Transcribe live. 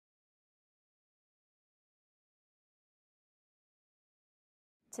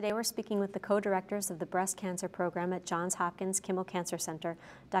Today we're speaking with the co-directors of the breast cancer program at Johns Hopkins Kimmel Cancer Center,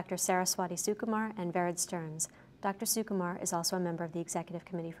 Dr. Saraswati Sukumar and Vered Stearns. Dr. Sukumar is also a member of the Executive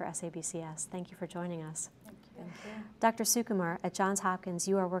Committee for SABCS. Thank you for joining us. Thank you. Thank you. Dr. Sukumar, at Johns Hopkins,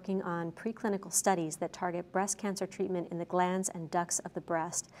 you are working on preclinical studies that target breast cancer treatment in the glands and ducts of the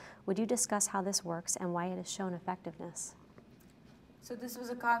breast. Would you discuss how this works and why it has shown effectiveness? So this was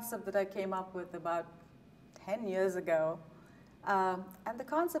a concept that I came up with about 10 years ago. And the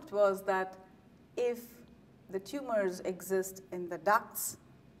concept was that if the tumors exist in the ducts,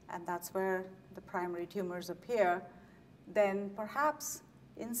 and that's where the primary tumors appear, then perhaps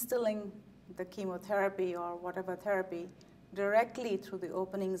instilling the chemotherapy or whatever therapy directly through the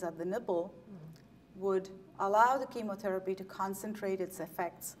openings at the nipple would allow the chemotherapy to concentrate its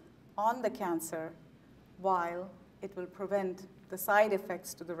effects on the cancer while it will prevent the side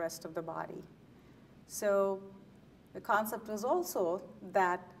effects to the rest of the body. So the concept was also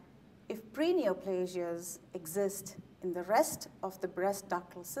that if preneoplasias exist in the rest of the breast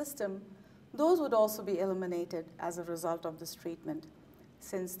ductal system, those would also be eliminated as a result of this treatment,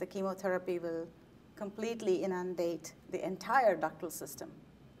 since the chemotherapy will completely inundate the entire ductal system.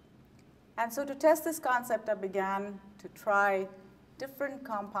 And so to test this concept, I began to try different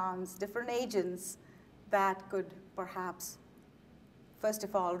compounds, different agents that could perhaps, first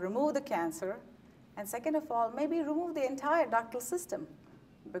of all, remove the cancer, and second of all, maybe remove the entire ductal system.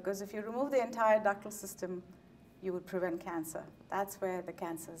 Because if you remove the entire ductal system, you would prevent cancer. That's where the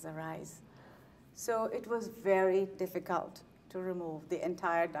cancers arise. So it was very difficult to remove the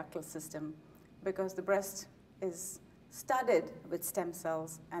entire ductal system because the breast is studded with stem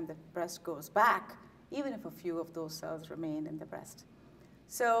cells and the breast goes back, even if a few of those cells remain in the breast.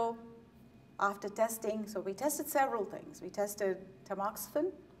 So after testing, so we tested several things. We tested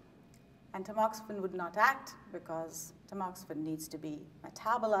tamoxifen, and tamoxifen would not act because tamoxifen needs to be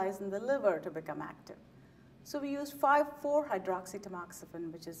metabolized in the liver to become active. So we used 5,4-hydroxytamoxifen,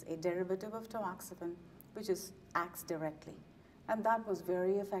 which is a derivative of tamoxifen, which acts directly. And that was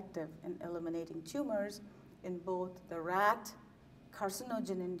very effective in eliminating tumors in both the rat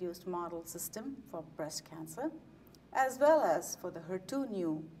carcinogen-induced model system for breast cancer, as well as for the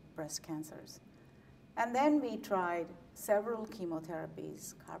HER2-new breast cancers. And then we tried several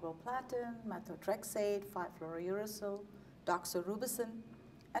chemotherapies, carboplatin, methotrexate, 5-fluorouracil, doxorubicin,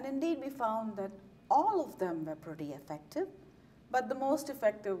 and indeed we found that all of them were pretty effective, but the most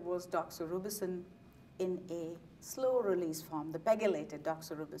effective was doxorubicin in a slow-release form, the pegylated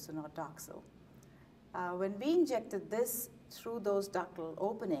doxorubicin or Doxil. When we injected this through those ductal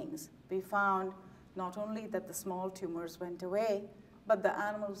openings, we found not only that the small tumors went away, but the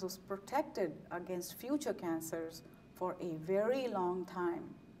animals was protected against future cancers for a very long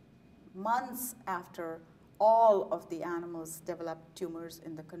time, months after all of the animals developed tumors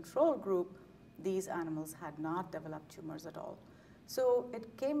in the control group. These animals had not developed tumors at all. So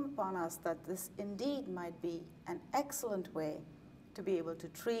it came upon us that this indeed might be an excellent way to be able to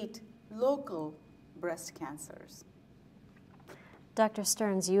treat local breast cancers. Dr.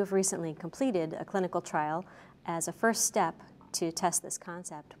 Stearns, you have recently completed a clinical trial as a first step to test this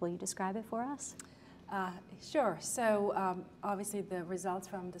concept. Will you describe it for us? Sure. So obviously the results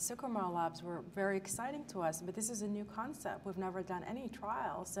from the Sukumar labs were very exciting to us, but this is a new concept. We've never done any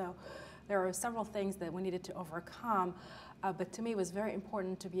trial, so there are several things that we needed to overcome. But to me, it was very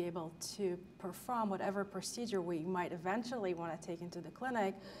important to be able to perform whatever procedure we might eventually want to take into the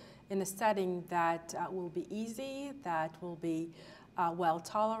clinic in a setting that will be easy, that will be well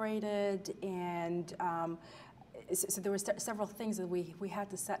tolerated, and so there were several things that we had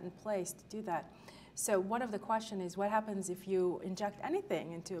to set in place to do that. So one of the questions is, what happens if you inject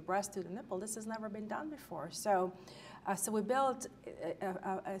anything into a breast to the nipple? This has never been done before. So we built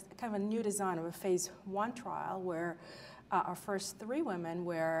a kind of a new design of a phase 1 trial where our first 3 women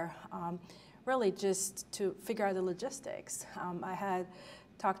were really just to figure out the logistics. I had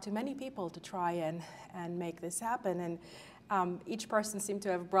talked to many people to try and make this happen, and each person seemed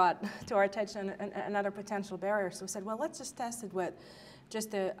to have brought to our attention another potential barrier. So we said, well, let's just test it with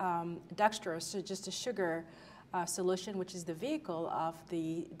just the dextrose, so just a sugar solution, which is the vehicle of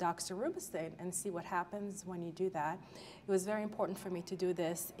the doxorubicin, and see what happens when you do that. It was very important for me to do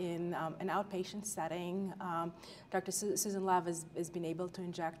this in an outpatient setting. Dr. Susan Love has been able to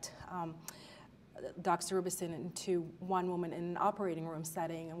inject doxorubicin into one woman in an operating room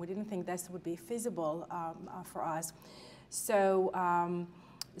setting, and we didn't think this would be feasible for us. So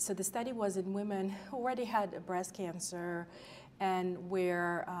the study was in women who already had breast cancer and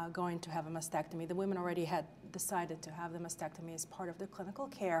we're going to have a mastectomy. The women already had decided to have the mastectomy as part of their clinical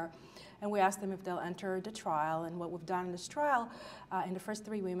care, and we asked them if they'll enter the trial. And what we've done in this trial, in the first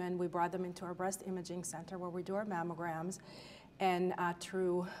 3 women, we brought them into our breast imaging center where we do our mammograms, and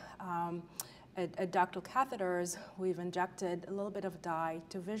through ductal catheters, we've injected a little bit of dye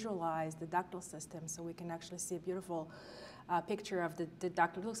to visualize the ductal system, so we can actually see a beautiful picture of the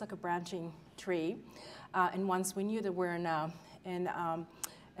ductal. It looks like a branching tree. And once we knew that we're in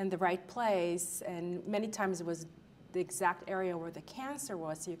the right place, and many times it was the exact area where the cancer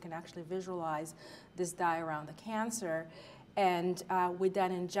was, so you can actually visualize this dye around the cancer. And we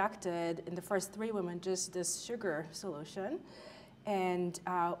then injected, in the first 3 women, just this sugar solution. And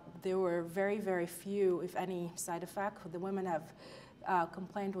there were very, very few, if any, side effects. The women have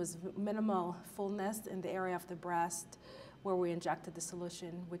complained was minimal fullness in the area of the breast where we injected the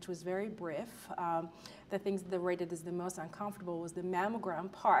solution, which was very brief. The things that rated as the most uncomfortable was the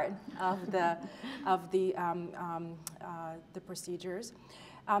mammogram part of the procedures.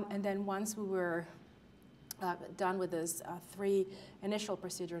 And then once we were done with this 3 initial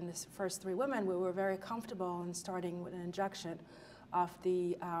procedure in this first 3 women, we were very comfortable in starting with an injection of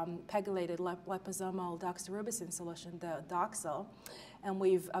the pegylated liposomal doxorubicin solution, the Doxil. And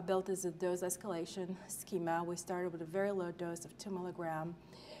we've built this a dose escalation schema. We started with a very low dose of 2 milligram,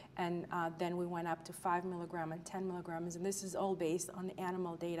 and then we went up to 5 milligram and 10 milligrams. And this is all based on the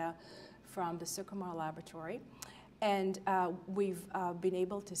animal data from the Sukumar laboratory. And we've been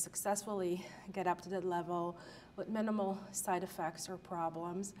able to successfully get up to that level with minimal side effects or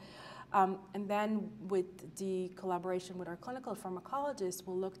problems. And then with the collaboration with our clinical pharmacologists,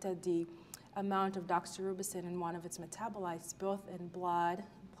 we looked at the amount of doxorubicin in one of its metabolites, both in blood,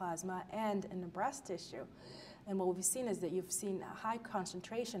 plasma, and in the breast tissue. And what we've seen is that you've seen a high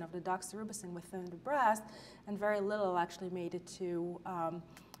concentration of the doxorubicin within the breast, and very little actually made it to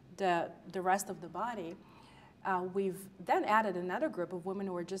the rest of the body. We've then added another group of women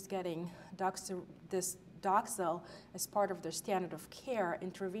who were just getting this Doxil as part of their standard of care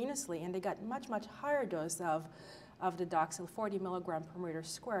intravenously, and they got much, much higher dose of the Doxil, 40 milligram per meter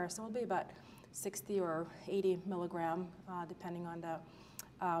square. So it'll be about 60 or 80 milligram, depending on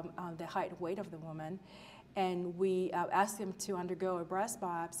the height and weight of the woman. And we asked them to undergo a breast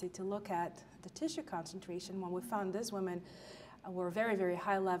biopsy to look at the tissue concentration. When we found these women were very, very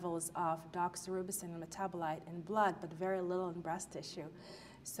high levels of doxorubicin and metabolite in blood, but very little in breast tissue.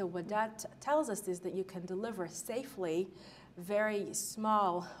 So what that tells us is that you can deliver safely very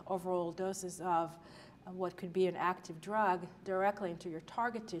small overall doses of what could be an active drug directly into your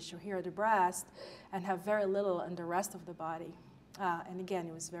target tissue, here the breast, and have very little in the rest of the body. And again,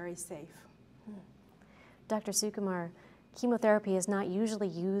 it was very safe. Dr. Sukumar, chemotherapy is not usually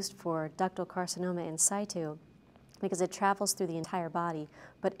used for ductal carcinoma in situ because it travels through the entire body,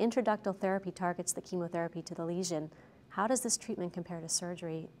 but intraductal therapy targets the chemotherapy to the lesion. How does this treatment compare to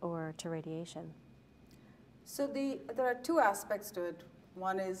surgery or to radiation? So there are 2 aspects to it.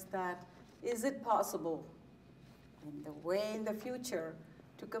 One is that, is it possible in the future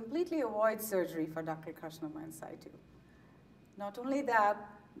to completely avoid surgery for ductal carcinoma in situ? Not only that,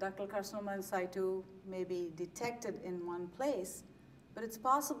 ductal carcinoma in situ may be detected in one place, but it's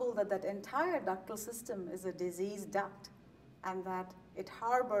possible that that entire ductal system is a diseased duct and that it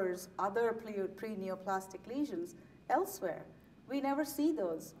harbors other pre-neoplastic lesions elsewhere. We never see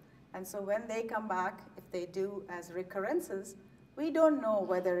those. And so when they come back, if they do as recurrences, we don't know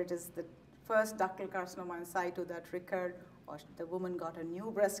whether it is the first ductal carcinoma in situ that recurred or the woman got a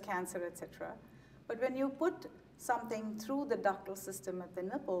new breast cancer, etc. But when you put something through the ductal system at the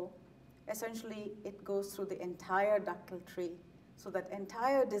nipple, essentially it goes through the entire ductal tree. So that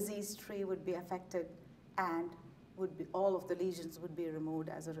entire disease tree would be affected, and all of the lesions would be removed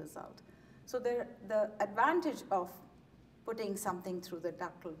as a result. So the advantage of putting something through the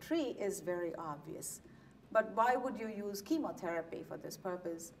ductal tree is very obvious. But why would you use chemotherapy for this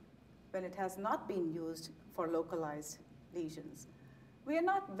purpose when it has not been used for localized lesions? We are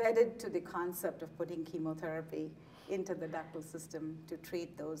not wedded to the concept of putting chemotherapy into the ductal system to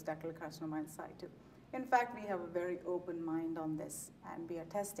treat those ductal carcinoma in situ. In fact, we have a very open mind on this, and we are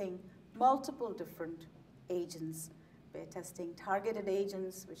testing multiple different agents. We are testing targeted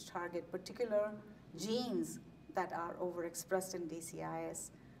agents which target particular genes that are overexpressed in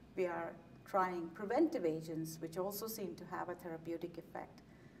DCIS. We are trying preventive agents which also seem to have a therapeutic effect.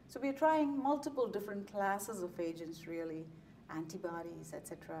 So we are trying multiple different classes of agents, really, antibodies,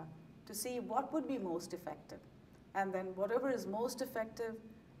 etc., to see what would be most effective. And then whatever is most effective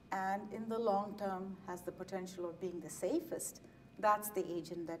and in the long term has the potential of being the safest, that's the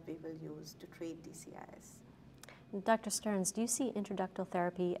agent that we will use to treat DCIS. Dr. Stearns, do you see intraductal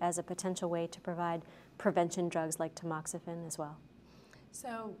therapy as a potential way to provide prevention drugs like tamoxifen as well?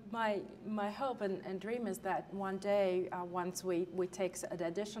 So my hope and dream is that one day, once we take the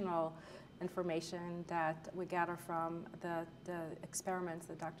additional information that we gather from the experiments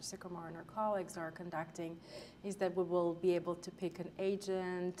that Dr. Sukumar and her colleagues are conducting, is that we will be able to pick an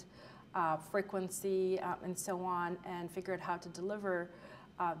agent, frequency, and so on, and figure out how to deliver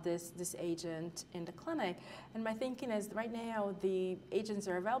this agent in the clinic. And my thinking is right now the agents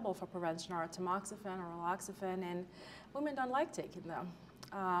that are available for prevention are tamoxifen or raloxifene, and women don't like taking them.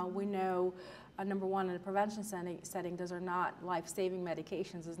 We know, number one, in the prevention setting, those are not life-saving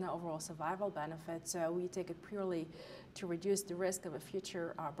medications. There's no overall survival benefit, so we take it purely to reduce the risk of a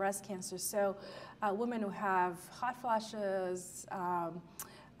future breast cancer. So women who have hot flashes,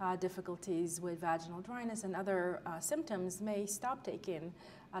 difficulties with vaginal dryness and other symptoms may stop taking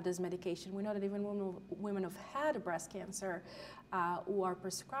this medication. We know that even women who've had breast cancer who are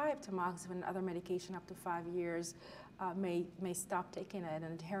prescribed tamoxifen and other medication up to 5 years may stop taking it,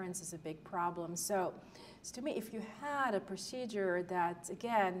 and adherence is a big problem. So to me, if you had a procedure that,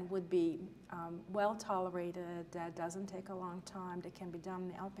 again, would be well tolerated, that doesn't take a long time, that can be done in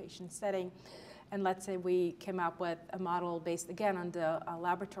the outpatient setting, and let's say we came up with a model based, again, on the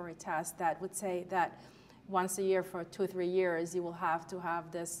laboratory test that would say that once a year for 2 or 3 years, you will have to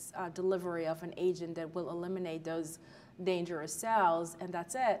have this delivery of an agent that will eliminate those dangerous cells, and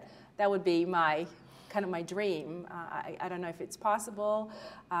that's it. That would be my dream. I don't know if it's possible,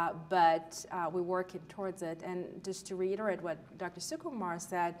 but we're working towards it. And just to reiterate what Dr. Sukumar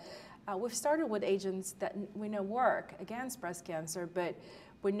said, we've started with agents that we know work against breast cancer, but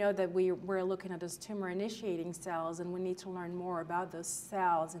we know that we're looking at those tumor-initiating cells, and we need to learn more about those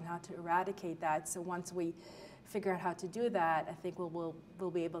cells and how to eradicate that. So once we figure out how to do that, I think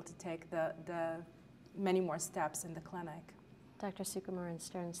we'll be able to take the many more steps in the clinic. Dr. Sukumar and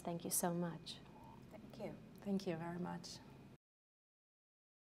Stearns, thank you so much. Thank you. Thank you very much.